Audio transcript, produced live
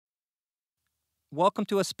Welcome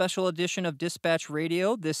to a special edition of Dispatch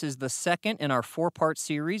Radio. This is the second in our four-part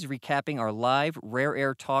series recapping our live Rare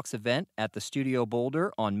Air Talks event at the Studio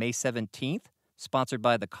Boulder on May 17th, sponsored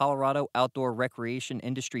by the Colorado Outdoor Recreation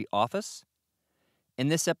Industry Office. In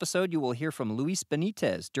this episode, you will hear from Luis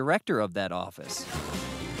Benitez, director of that office.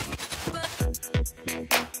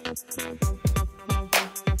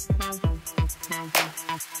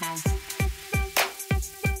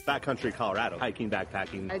 Backcountry Colorado, hiking,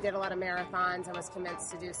 backpacking. I did a lot of marathons. I was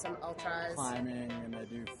convinced to do some ultras. Climbing, and I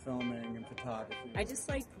do filming and photography. I just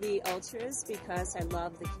like the ultras because I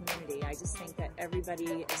love the community. I just think that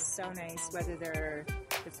everybody is so nice, whether they're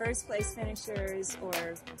the first place finishers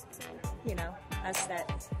or, you know, us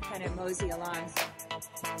that kind of mosey along.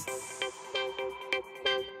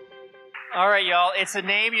 All right, y'all. It's a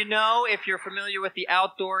name you know if you're familiar with the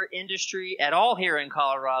outdoor industry at all here in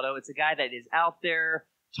Colorado. It's a guy that is out there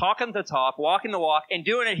talking the talk, walking the walk, and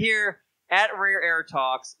doing it here at Rare Air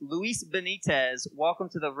Talks. Luis Benitez, welcome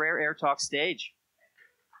to the Rare Air Talks stage.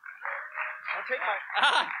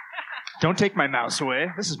 Don't take my mouse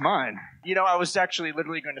away. This is mine. You know, I was actually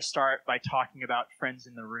literally going to start by talking about friends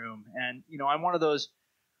in the room. And, you know, I'm one of those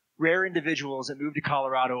rare individuals that moved to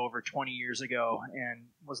Colorado over 20 years ago and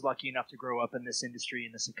was lucky enough to grow up in this industry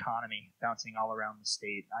and this economy bouncing all around the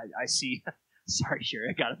state. I see, sorry, Sherry,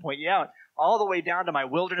 I got to point you out, all the way down to my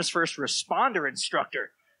wilderness first responder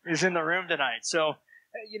instructor is in the room tonight. So,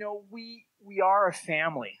 you know, we are a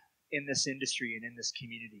family in this industry and in this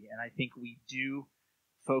community. And I think we do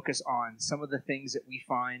focus on some of the things that we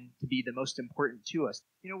find to be the most important to us.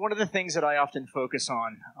 You know, one of the things that I often focus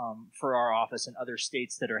on for our office and other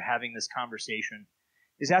states that are having this conversation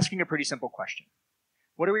is asking a pretty simple question.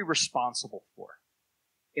 What are we responsible for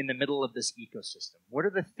in the middle of this ecosystem? What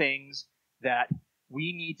are the things that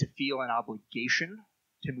we need to feel an obligation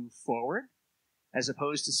to move forward as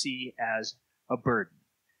opposed to see as a burden?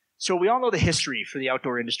 So we all know the history for the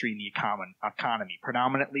outdoor industry and the economy,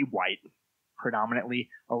 predominantly white, predominantly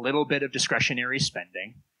a little bit of discretionary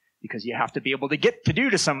spending because you have to be able to get to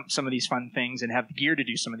do some of these fun things and have the gear to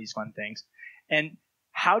do some of these fun things. And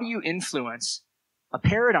how do you influence a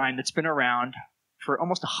paradigm that's been around for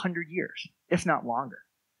almost 100 years, if not longer?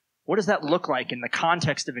 What does that look like in the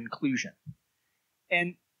context of inclusion?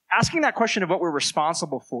 And asking that question of what we're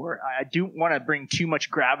responsible for, I don't want to bring too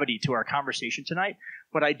much gravity to our conversation tonight,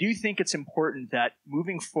 but I do think it's important that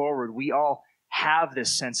moving forward, we all have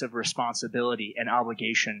this sense of responsibility and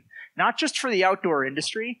obligation, not just for the outdoor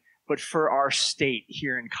industry, but for our state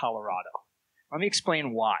here in Colorado. Let me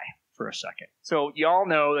explain why for a second. So you all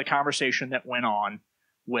know the conversation that went on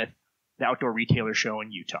with the Outdoor Retailer Show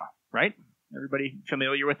in Utah, right? Everybody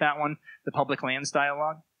familiar with that one? The public lands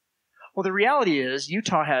dialogue? Well, the reality is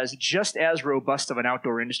Utah has just as robust of an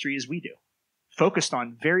outdoor industry as we do, focused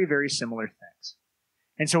on very, very similar things.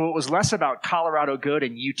 And so it was less about Colorado good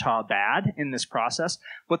and Utah bad in this process,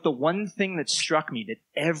 but the one thing that struck me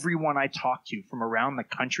that everyone I talked to from around the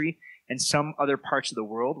country and some other parts of the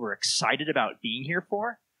world were excited about being here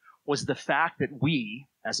for was the fact that we,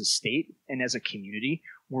 as a state and as a community,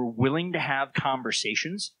 were willing to have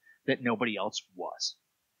conversations that nobody else was.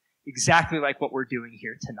 Exactly like what we're doing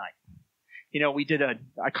here tonight. You know, we did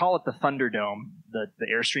I call it the Thunderdome, the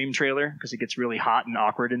Airstream trailer, because it gets really hot and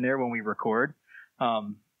awkward in there when we record.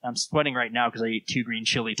 I'm sweating right now because I ate 2 green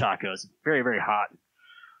chili tacos. It's very, very hot.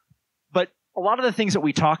 But a lot of the things that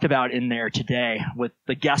we talked about in there today with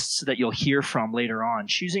the guests that you'll hear from later on,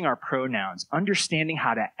 choosing our pronouns, understanding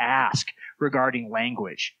how to ask regarding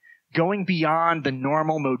language, going beyond the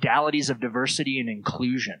normal modalities of diversity and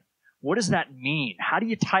inclusion. What does that mean? How do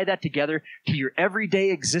you tie that together to your everyday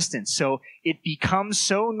existence so it becomes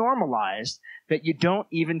so normalized that you don't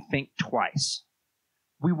even think twice?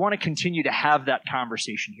 We want to continue to have that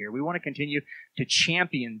conversation here. We want to continue to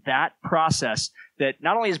champion that process that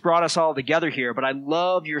not only has brought us all together here, but I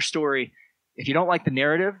love your story. If you don't like the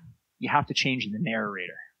narrative, you have to change the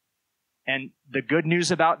narrator. And the good news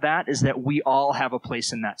about that is that we all have a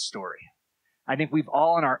place in that story. I think we've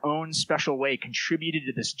all in our own special way contributed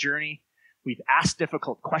to this journey. We've asked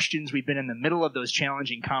difficult questions. We've been in the middle of those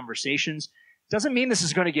challenging conversations. Doesn't mean this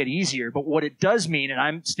is going to get easier, but what it does mean, and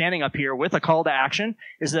I'm standing up here with a call to action,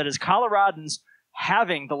 is that as Coloradans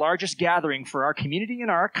having the largest gathering for our community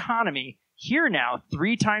and our economy here now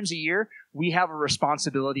 3 times a year, we have a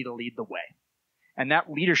responsibility to lead the way. And that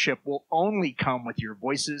leadership will only come with your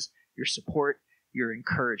voices, your support, your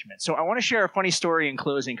encouragement. So I want to share a funny story in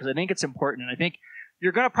closing because I think it's important, and I think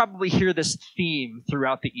you're going to probably hear this theme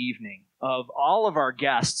throughout the evening of all of our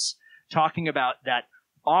guests talking about that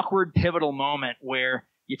awkward, pivotal moment where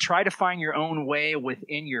you try to find your own way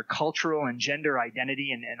within your cultural and gender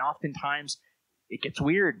identity, and oftentimes it gets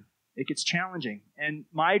weird. It gets challenging. And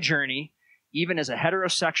my journey, even as a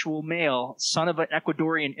heterosexual male, son of an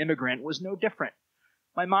Ecuadorian immigrant, was no different.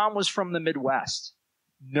 My mom was from the Midwest.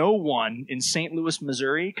 No one in St. Louis,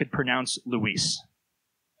 Missouri could pronounce Luis.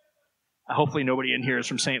 Hopefully nobody in here is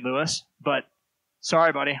from St. Louis, but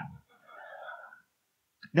sorry, buddy.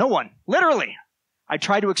 No one. Literally. I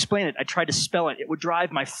tried to explain it. I tried to spell it. It would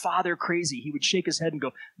drive my father crazy. He would shake his head and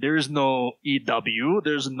go, there's no EW.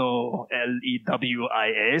 There's no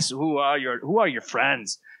LEWIS. Who are your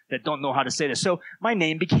friends that don't know how to say this? So my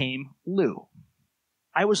name became Lou.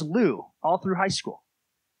 I was Lou all through high school.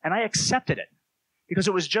 And I accepted it because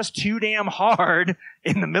it was just too damn hard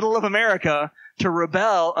in the middle of America to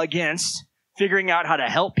rebel against figuring out how to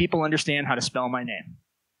help people understand how to spell my name.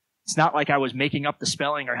 It's not like I was making up the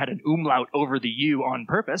spelling or had an umlaut over the U on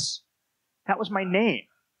purpose. That was my name,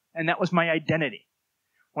 and that was my identity.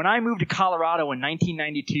 When I moved to Colorado in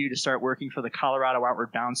 1992 to start working for the Colorado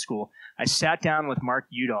Outward Bound School, I sat down with Mark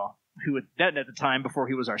Udall, who at the time, before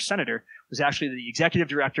he was our senator, was actually the executive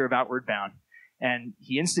director of Outward Bound. And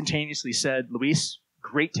he instantaneously said, Luis,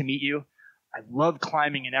 great to meet you. I love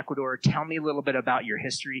climbing in Ecuador. Tell me a little bit about your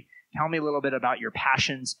history. Tell me a little bit about your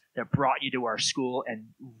passions that brought you to our school. And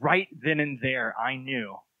right then and there, I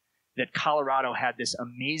knew that Colorado had this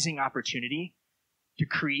amazing opportunity to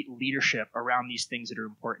create leadership around these things that are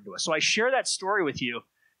important to us. So I share that story with you.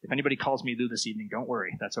 If anybody calls me Lou this evening, don't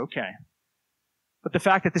worry. That's okay. But the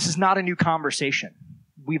fact that this is not a new conversation.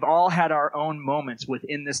 We've all had our own moments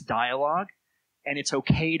within this dialogue, and it's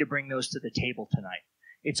okay to bring those to the table tonight.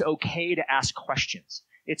 It's okay to ask questions.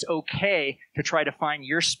 It's okay to try to find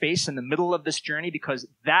your space in the middle of this journey, because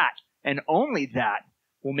that, and only that,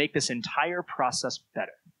 will make this entire process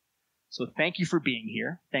better. So thank you for being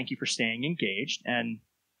here. Thank you for staying engaged. And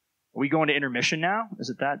are we going to intermission now?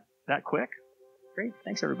 Is it that quick? Great.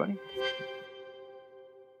 Thanks, everybody.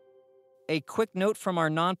 A quick note from our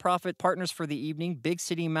nonprofit partners for the evening, Big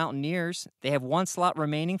City Mountaineers. They have one slot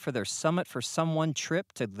remaining for their Summit for Someone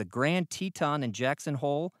trip to the Grand Teton in Jackson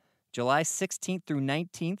Hole, July 16th through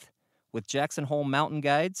 19th, with Jackson Hole Mountain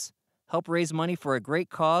Guides. Help raise money for a great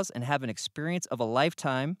cause and have an experience of a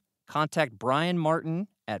lifetime. Contact Brian Martin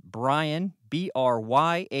at Brian,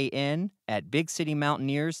 BRYAN, at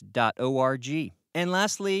bigcitymountaineers.org. And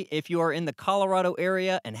lastly, if you are in the Colorado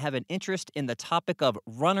area and have an interest in the topic of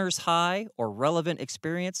runner's high or relevant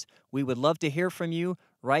experience, we would love to hear from you.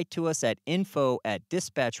 Write to us at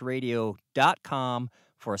info@dispatchradio.com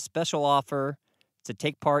for a special offer to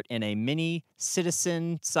take part in a mini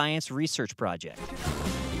citizen science research project.